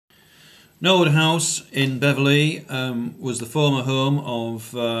Norwood House in Beverley was the former home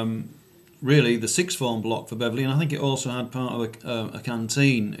of really the sixth form block for Beverley, and I think it also had part of a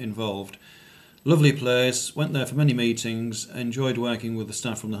canteen involved. Lovely place, went there for many meetings, enjoyed working with the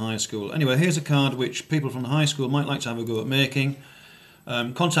staff from the high school. Anyway, here's a card which people from the high school might like to have a go at making.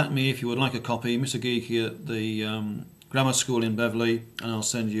 Contact me if you would like a copy, Mr. Geekie at the grammar school in Beverley, and I'll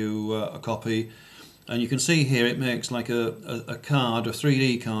send you a copy. And you can see here it makes like a card, a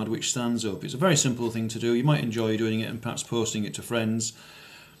 3D card which stands up. It's a very simple thing to do. You might enjoy doing it and perhaps posting it to friends.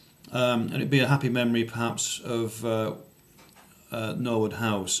 And it'd be a happy memory perhaps of Norwood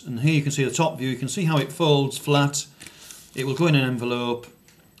House. And here you can see the top view. You can see how it folds flat. It will go in an envelope.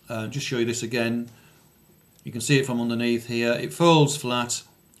 Just show you this again. You can see it from underneath here. It folds flat,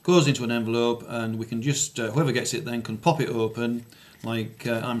 goes into an envelope, and we can just, whoever gets it then can pop it open like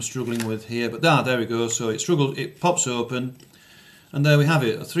I'm struggling with here. But there we go. So it pops open, and there we have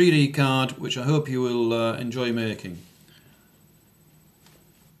it, a 3D card which I hope you will enjoy making.